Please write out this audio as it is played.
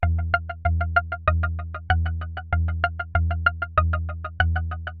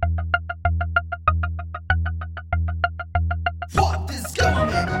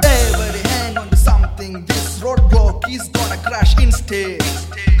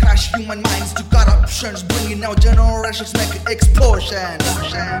mixtape. Crash human minds to corruptions, bringing out generations, make it explosions.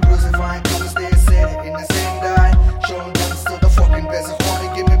 Crucifying things they say in the same die. Show them to the fucking basic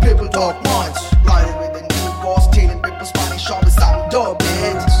homie, give me people talk much. Riding with the new boss, stealing people's money, show me some dope,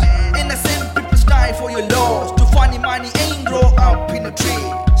 bitch. Innocent people's die for your laws. To funny money ain't grow up in a tree.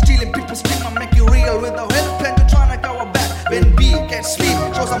 Stealing people's dream and make it real with the help and to try to cover back when we can't sleep.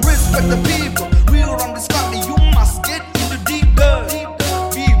 Show some respect the people. We run this country, you must get into deep dirt.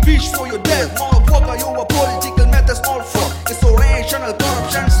 We wish for your death, motherfucker. You a political methods all for insurrectional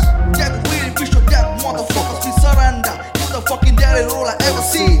corruptions. Yeah, we wish your death, motherfuckers. We surrender. You the fucking dirty rule I ever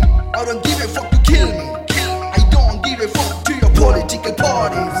see. I don't give a fuck to kill me. I don't give a fuck to your political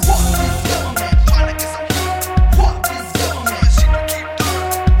parties. Fuck this government, trying to get some heat. Fuck this government, shit to keep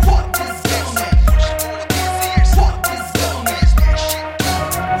doing. Fuck this government, pushing all these years. Fuck this government, that shit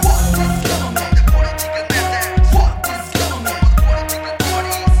done. Fuck this government, the political method. Fuck this government, the political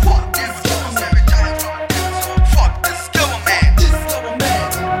parties. Fuck this government, retired from them. So fuck this government. This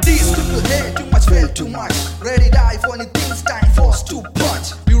government, these people hate too much, fail too much. Ready to die for anything, it's time for us to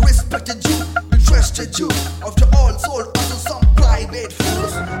punch. We respected you, we trusted you. After all, sold us to some private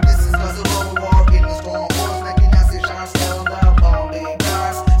fools. This is cause the world war in the strong force, making us sell the bombay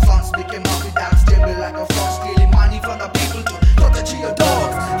cars. Slumbs became mafia, that's stable like a frog, stealing money from the people to protect your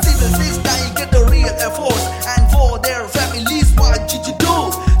dogs. Civil system, you get the real Air Force, and for their families, what did you do?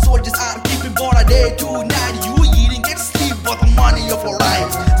 Soldiers are keeping born a day to night. You eating, get sleep, but the money of your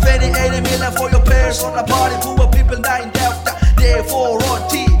lives. Spending 80 million for your prayers on the body. Poor people dying after day for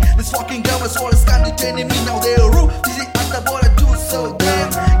rotti. This fucking government's all is entertaining me. Now they're rude. This is at the border too, so damn.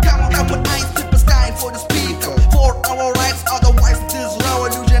 Come on, put aint, people's time for the speaker. For our rights, otherwise this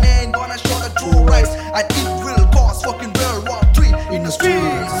revolution ain't gonna show the true rights. And it will cause fucking World War III in the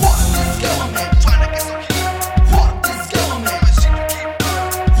streets. Fuck this government, trying to get some heat. Fuck this government, shit to keep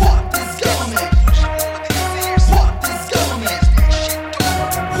doing. Fuck this government, pushing all these years. Fuck this government, that shit done.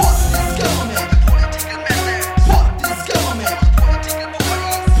 Fuck this government, the political method. Fuck this government, the political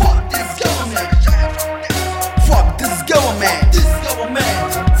parties. Fuck this government, retired from them. Fuck this government, this government.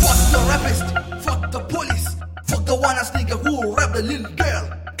 Fuck the rapist, fuck the police. Fuck the one ass nigga who raped the little girl.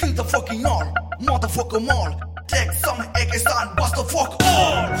 Kill the fucking all, motherfucker all. Take some AKs and bust the fuck